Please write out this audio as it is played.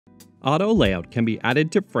Auto layout can be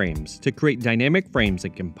added to frames to create dynamic frames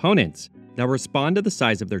and components that respond to the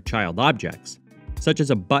size of their child objects, such as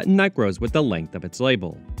a button that grows with the length of its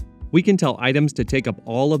label. We can tell items to take up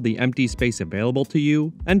all of the empty space available to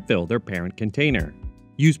you and fill their parent container.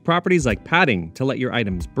 Use properties like padding to let your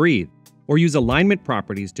items breathe, or use alignment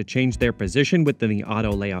properties to change their position within the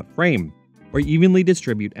auto layout frame, or evenly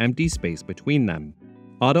distribute empty space between them.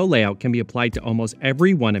 Auto layout can be applied to almost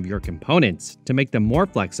every one of your components to make them more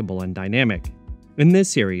flexible and dynamic. In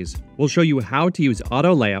this series, we'll show you how to use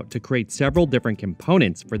auto layout to create several different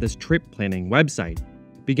components for this trip planning website,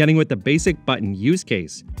 beginning with the basic button use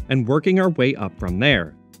case and working our way up from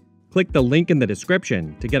there. Click the link in the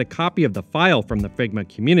description to get a copy of the file from the Figma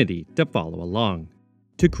community to follow along.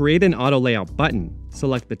 To create an auto layout button,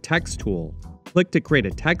 select the text tool, click to create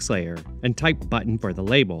a text layer, and type button for the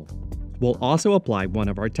label. We'll also apply one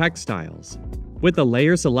of our text styles. With the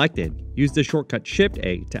layer selected, use the shortcut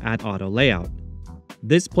Shift-A to add auto layout.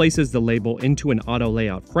 This places the label into an auto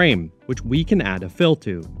layout frame, which we can add a fill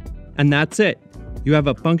to. And that's it! You have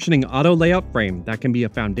a functioning auto layout frame that can be a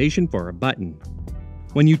foundation for a button.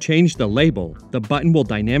 When you change the label, the button will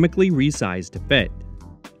dynamically resize to fit.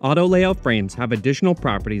 Auto layout frames have additional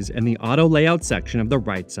properties in the auto layout section of the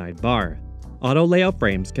right sidebar. Auto layout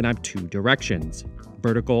frames can have two directions,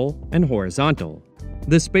 vertical and horizontal.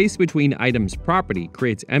 The space between items property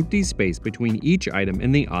creates empty space between each item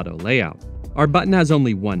in the auto layout. Our button has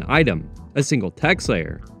only one item, a single text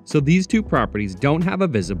layer, so these two properties don't have a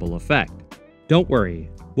visible effect. Don't worry,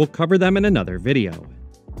 we'll cover them in another video.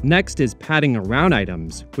 Next is padding around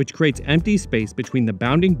items, which creates empty space between the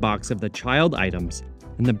bounding box of the child items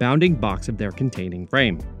and the bounding box of their containing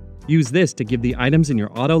frame. Use this to give the items in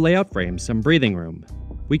your auto layout frame some breathing room.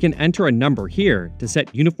 We can enter a number here to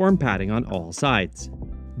set uniform padding on all sides.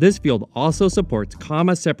 This field also supports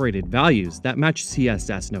comma-separated values that match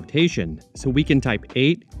CSS notation, so we can type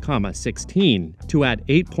 8,16 to add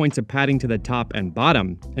 8 points of padding to the top and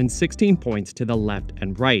bottom and 16 points to the left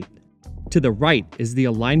and right. To the right is the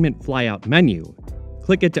Alignment Flyout menu.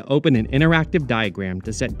 Click it to open an interactive diagram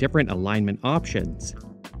to set different alignment options.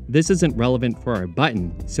 This isn't relevant for our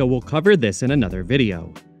button, so we'll cover this in another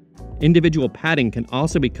video. Individual padding can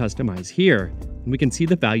also be customized here, and we can see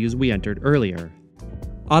the values we entered earlier.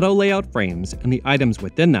 Auto layout frames and the items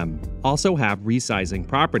within them also have resizing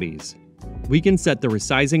properties. We can set the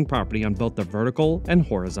resizing property on both the vertical and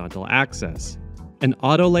horizontal axis. An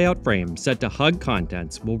auto layout frame set to hug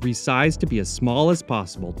contents will resize to be as small as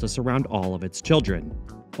possible to surround all of its children,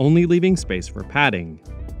 only leaving space for padding.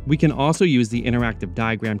 We can also use the interactive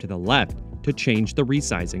diagram to the left to change the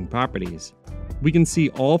resizing properties. We can see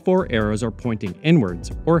all 4 arrows are pointing inwards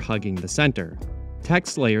or hugging the center.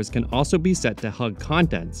 Text layers can also be set to hug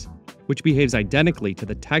contents, which behaves identically to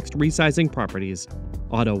the text resizing properties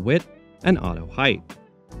auto width and auto height.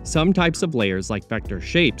 Some types of layers like vector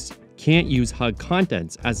shapes can't use hug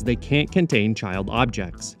contents as they can't contain child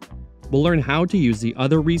objects. We'll learn how to use the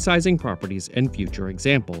other resizing properties in future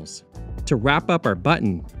examples. To wrap up our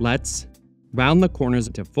button, let's round the corners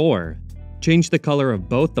to 4, change the color of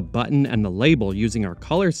both the button and the label using our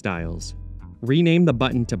color styles, rename the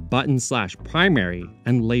button to button/primary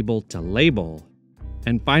and label to label,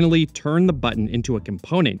 and finally turn the button into a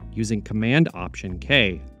component using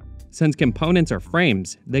Command-Option-K. Since components are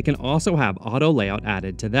frames, they can also have auto layout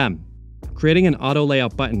added to them. Creating an auto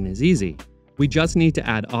layout button is easy. We just need to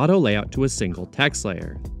add auto layout to a single text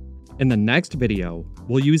layer. In the next video,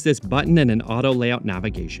 we'll use this button in an auto layout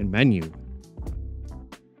navigation menu.